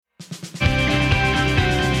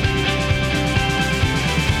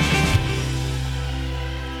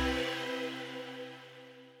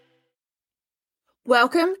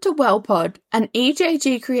Welcome to WellPod, an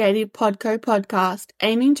EJG creative podco podcast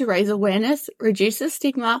aiming to raise awareness, reduce the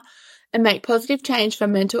stigma, and make positive change for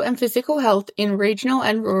mental and physical health in regional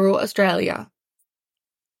and rural Australia.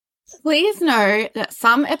 Please know that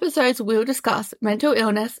some episodes will discuss mental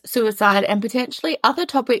illness, suicide, and potentially other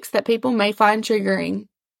topics that people may find triggering.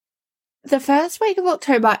 The first week of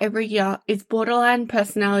October every year is Borderline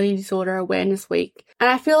Personality Disorder Awareness Week, and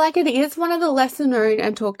I feel like it is one of the lesser known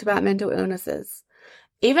and talked about mental illnesses.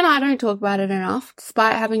 Even I don't talk about it enough,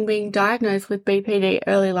 despite having been diagnosed with BPD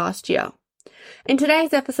early last year. In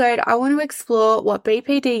today's episode, I want to explore what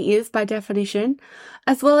BPD is by definition,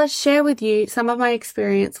 as well as share with you some of my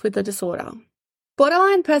experience with the disorder.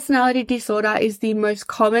 Borderline personality disorder is the most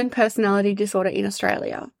common personality disorder in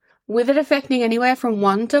Australia, with it affecting anywhere from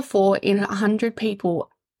 1 to 4 in 100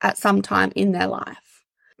 people at some time in their life.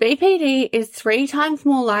 BPD is 3 times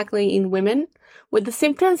more likely in women, with the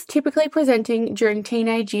symptoms typically presenting during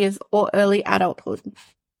teenage years or early adulthood.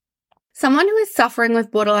 Someone who is suffering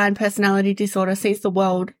with borderline personality disorder sees the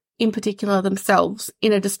world, in particular themselves,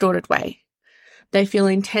 in a distorted way. They feel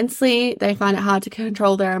intensely, they find it hard to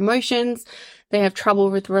control their emotions, they have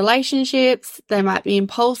trouble with relationships, they might be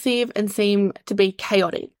impulsive and seem to be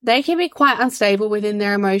chaotic. They can be quite unstable within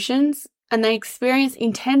their emotions, and they experience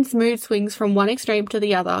intense mood swings from one extreme to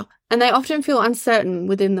the other, and they often feel uncertain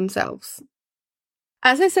within themselves.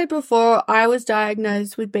 As I said before, I was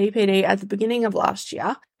diagnosed with BPD at the beginning of last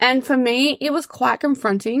year, and for me, it was quite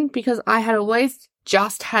confronting because I had always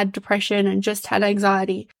just had depression and just had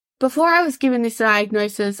anxiety. Before I was given this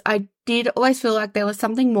diagnosis, I did always feel like there was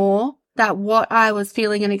something more, that what I was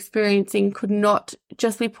feeling and experiencing could not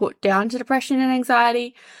just be put down to depression and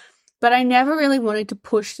anxiety, but I never really wanted to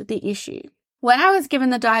push the issue. When I was given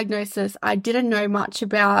the diagnosis, I didn't know much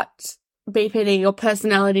about BPD or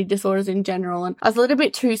personality disorders in general, and I was a little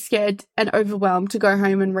bit too scared and overwhelmed to go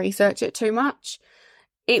home and research it too much.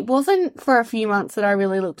 It wasn't for a few months that I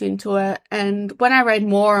really looked into it, and when I read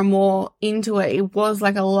more and more into it, it was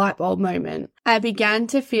like a light bulb moment. I began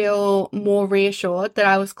to feel more reassured that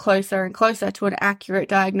I was closer and closer to an accurate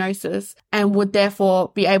diagnosis and would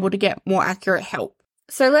therefore be able to get more accurate help.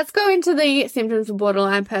 So let's go into the symptoms of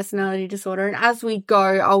borderline personality disorder, and as we go,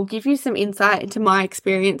 I'll give you some insight into my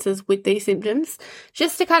experiences with these symptoms,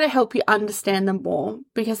 just to kind of help you understand them more,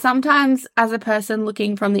 because sometimes as a person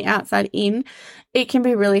looking from the outside in, it can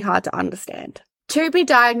be really hard to understand. To be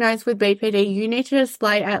diagnosed with BPD, you need to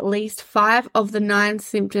display at least 5 of the 9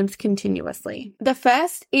 symptoms continuously. The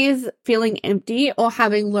first is feeling empty or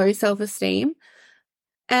having low self-esteem,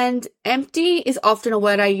 and empty is often a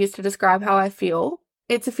word I use to describe how I feel.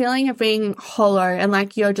 It's a feeling of being hollow and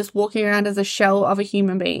like you're just walking around as a shell of a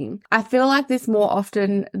human being. I feel like this more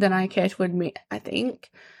often than I care to admit, I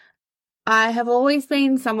think. I have always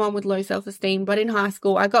been someone with low self-esteem, but in high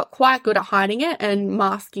school I got quite good at hiding it and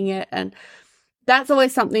masking it, and that's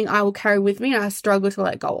always something I will carry with me and I struggle to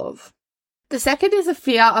let go of. The second is a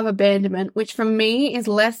fear of abandonment, which for me is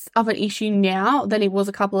less of an issue now than it was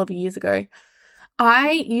a couple of years ago.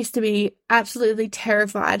 I used to be absolutely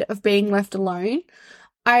terrified of being left alone.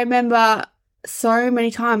 I remember so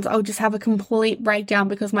many times I would just have a complete breakdown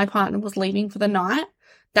because my partner was leaving for the night.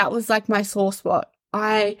 That was like my sore spot.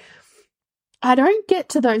 I don't get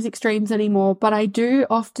to those extremes anymore, but I do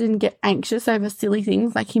often get anxious over silly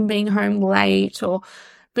things like him being home late or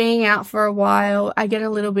being out for a while. I get a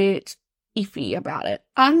little bit iffy about it.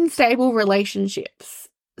 Unstable relationships.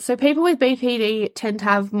 So people with BPD tend to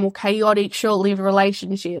have more chaotic, short-lived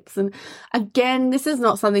relationships. And again, this is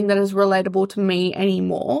not something that is relatable to me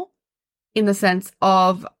anymore in the sense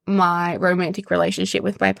of my romantic relationship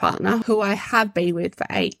with my partner, who I have been with for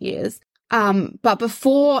 8 years. But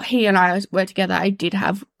before he and I were together, I did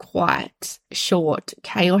have quite short,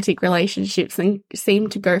 chaotic relationships and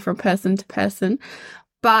seemed to go from person to person.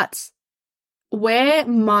 But where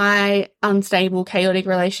my unstable, chaotic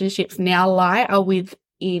relationships now lie are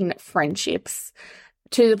in friendships,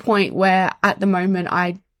 to the point where at the moment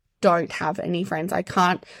I don't have any friends. I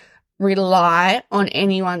can't rely on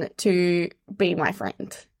anyone to be my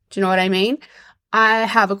friend. Do you know what I mean? I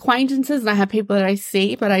have acquaintances and I have people that I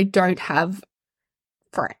see, but I don't have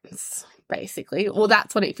friends, basically. Well,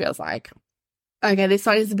 that's what it feels like. Okay, this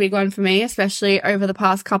one is a big one for me, especially over the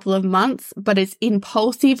past couple of months, but it's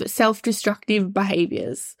impulsive, self-destructive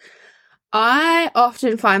behaviors. I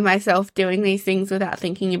often find myself doing these things without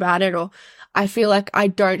thinking about it, or I feel like I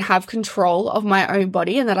don't have control of my own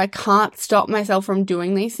body and that I can't stop myself from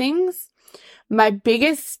doing these things. My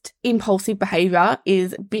biggest impulsive behavior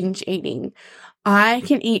is binge eating. I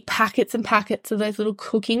can eat packets and packets of those little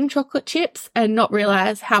cooking chocolate chips and not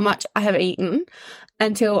realize how much I have eaten.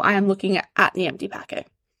 until I am looking at the empty packet.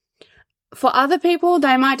 For other people,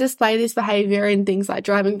 they might display this behavior in things like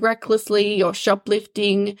driving recklessly or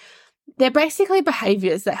shoplifting. They're basically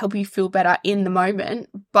behaviors that help you feel better in the moment,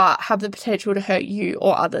 but have the potential to hurt you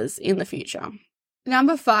or others in the future.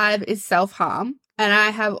 Number 5 is self-harm, and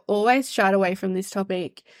I have always shied away from this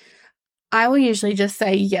topic. I will usually just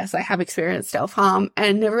say, yes, I have experienced self-harm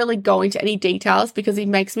and never really go into any details because it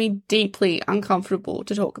makes me deeply uncomfortable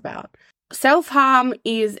to talk about. Self-harm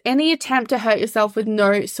is any attempt to hurt yourself with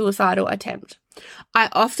no suicidal attempt. I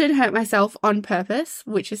often hurt myself on purpose,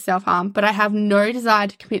 which is self-harm, but I have no desire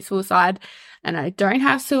to commit suicide and I don't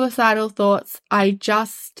have suicidal thoughts. I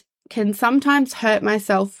just can sometimes hurt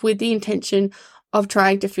myself with the intention of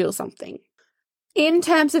trying to feel something. In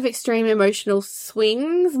terms of extreme emotional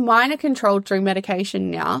swings, mine are controlled through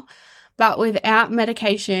medication now, but without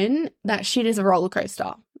medication, that shit is a roller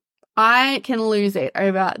coaster. I can lose it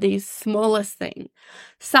over the smallest thing.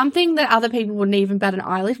 Something that other people wouldn't even bat an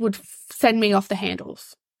eyelid would send me off the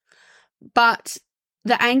handles. But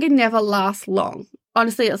the anger never lasts long.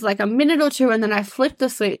 Honestly, it's like a minute or two and then I flip the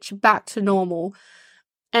switch back to normal.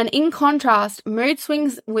 And in contrast, mood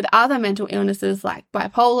swings with other mental illnesses like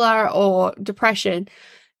bipolar or depression,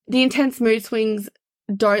 the intense mood swings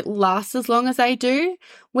don't last as long as they do.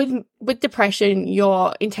 With depression,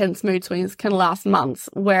 your intense mood swings can last months,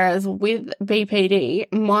 whereas with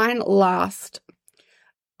BPD, mine last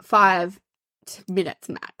 5 minutes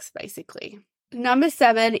max, basically. Number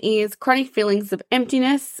 7 is chronic feelings of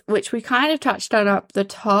emptiness, which we kind of touched on up the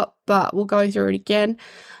top, but we'll go through it again.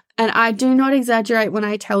 And I do not exaggerate when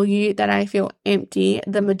I tell you that I feel empty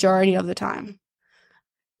the majority of the time.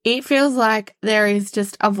 It feels like there is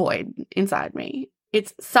just a void inside me.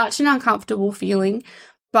 It's such an uncomfortable feeling,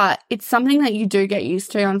 but it's something that you do get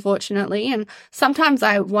used to, unfortunately. And sometimes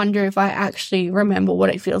I wonder if I actually remember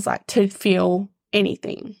what it feels like to feel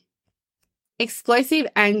anything. Explosive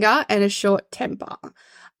anger and a short temper.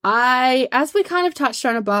 As we kind of touched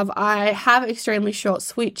on above, I have extremely short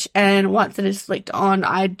switch, and once it is flicked on,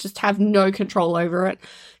 I just have no control over it.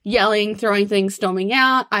 Yelling, throwing things, storming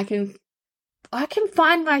out. I can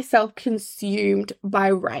find myself consumed by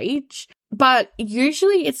rage, but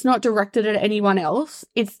usually it's not directed at anyone else.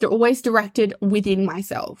 It's always directed within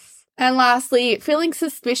myself. And lastly, feeling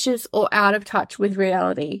suspicious or out of touch with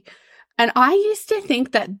reality. And I used to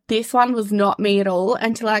think that this one was not me at all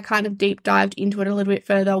until I kind of deep dived into it a little bit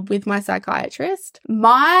further with my psychiatrist.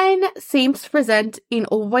 Mine seems to present in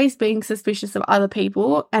always being suspicious of other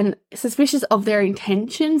people and suspicious of their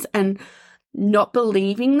intentions and not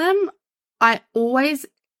believing them. I always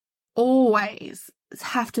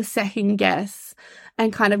have to second guess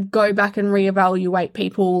and kind of go back and reevaluate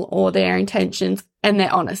people or their intentions and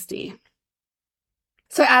their honesty.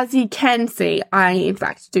 So as you can see, I in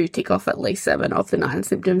fact do tick off at least 7 of the 9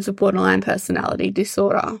 symptoms of borderline personality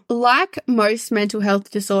disorder. Like most mental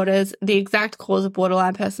health disorders, the exact cause of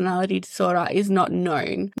borderline personality disorder is not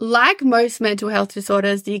known. Like most mental health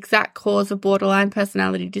disorders, the exact cause of borderline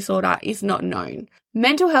personality disorder is not known.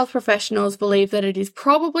 Mental health professionals believe that it is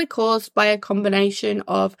probably caused by a combination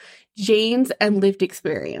of genes and lived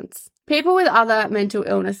experience. People with other mental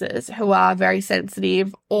illnesses who are very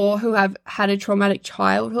sensitive or who have had a traumatic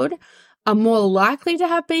childhood are more likely to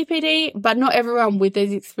have BPD, but not everyone with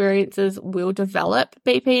these experiences will develop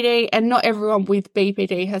BPD, and not everyone with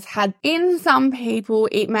BPD has had. In some people,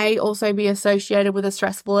 it may also be associated with a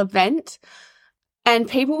stressful event, and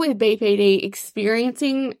people with BPD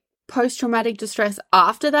experiencing post-traumatic distress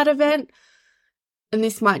after that event, and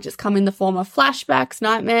this might just come in the form of flashbacks,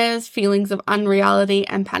 nightmares, feelings of unreality,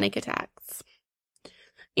 and panic attacks.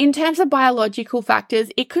 In terms of biological factors,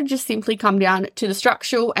 it could just simply come down to the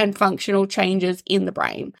structural and functional changes in the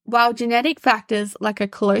brain, while genetic factors like a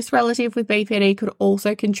close relative with BPD could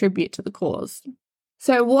also contribute to the cause.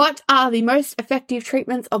 So what are the most effective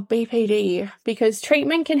treatments of BPD? Because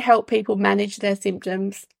treatment can help people manage their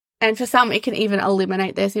symptoms, and for some, it can even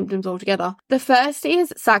eliminate their symptoms altogether. The first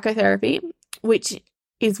is psychotherapy, which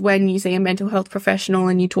is when you see a mental health professional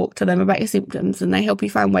and you talk to them about your symptoms and they help you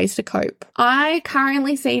find ways to cope. I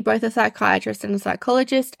currently see both a psychiatrist and a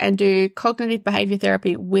psychologist and do cognitive behavior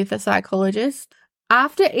therapy with a psychologist.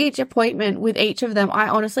 After each appointment with each of them, I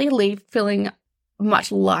honestly leave feeling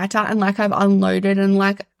much lighter and like I've unloaded and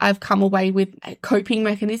like I've come away with coping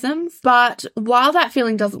mechanisms. But while that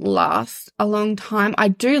feeling doesn't last a long time, I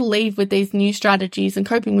do leave with these new strategies and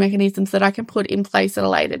coping mechanisms that I can put in place at a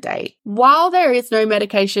later date. While there is no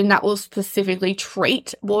medication that will specifically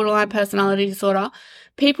treat borderline personality disorder,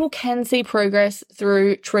 people can see progress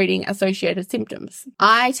through treating associated symptoms.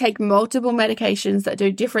 I take multiple medications that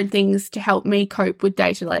do different things to help me cope with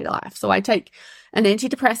day-to-day life. So I take an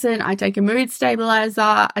antidepressant, I take a mood stabilizer,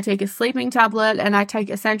 I take a sleeping tablet, and I take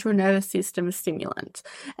a central nervous system stimulant.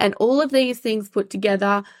 And all of these things put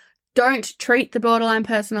together don't treat the borderline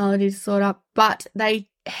personality disorder, but they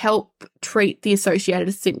help treat the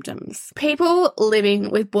associated symptoms. People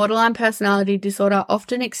living with borderline personality disorder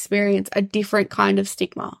often experience a different kind of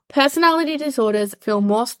stigma. Personality disorders feel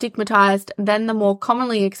more stigmatized than the more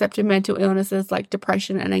commonly accepted mental illnesses like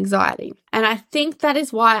depression and anxiety. And I think that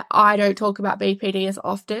is why I don't talk about BPD as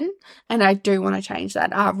often, and I do want to change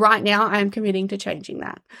that. Right now, I am committing to changing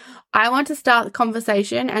that. I want to start the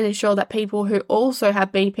conversation and ensure that people who also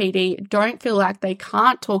have BPD don't feel like they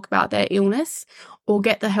can't talk about their illness or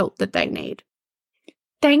get the help that they need.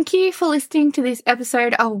 Thank you for listening to this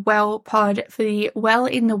episode of Well Pod for the Well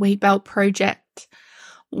in the Wheatbelt project.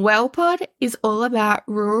 Well Pod is all about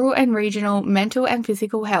rural and regional mental and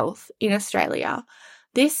physical health in Australia.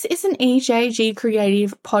 This is an EJG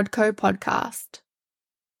Creative Podco podcast.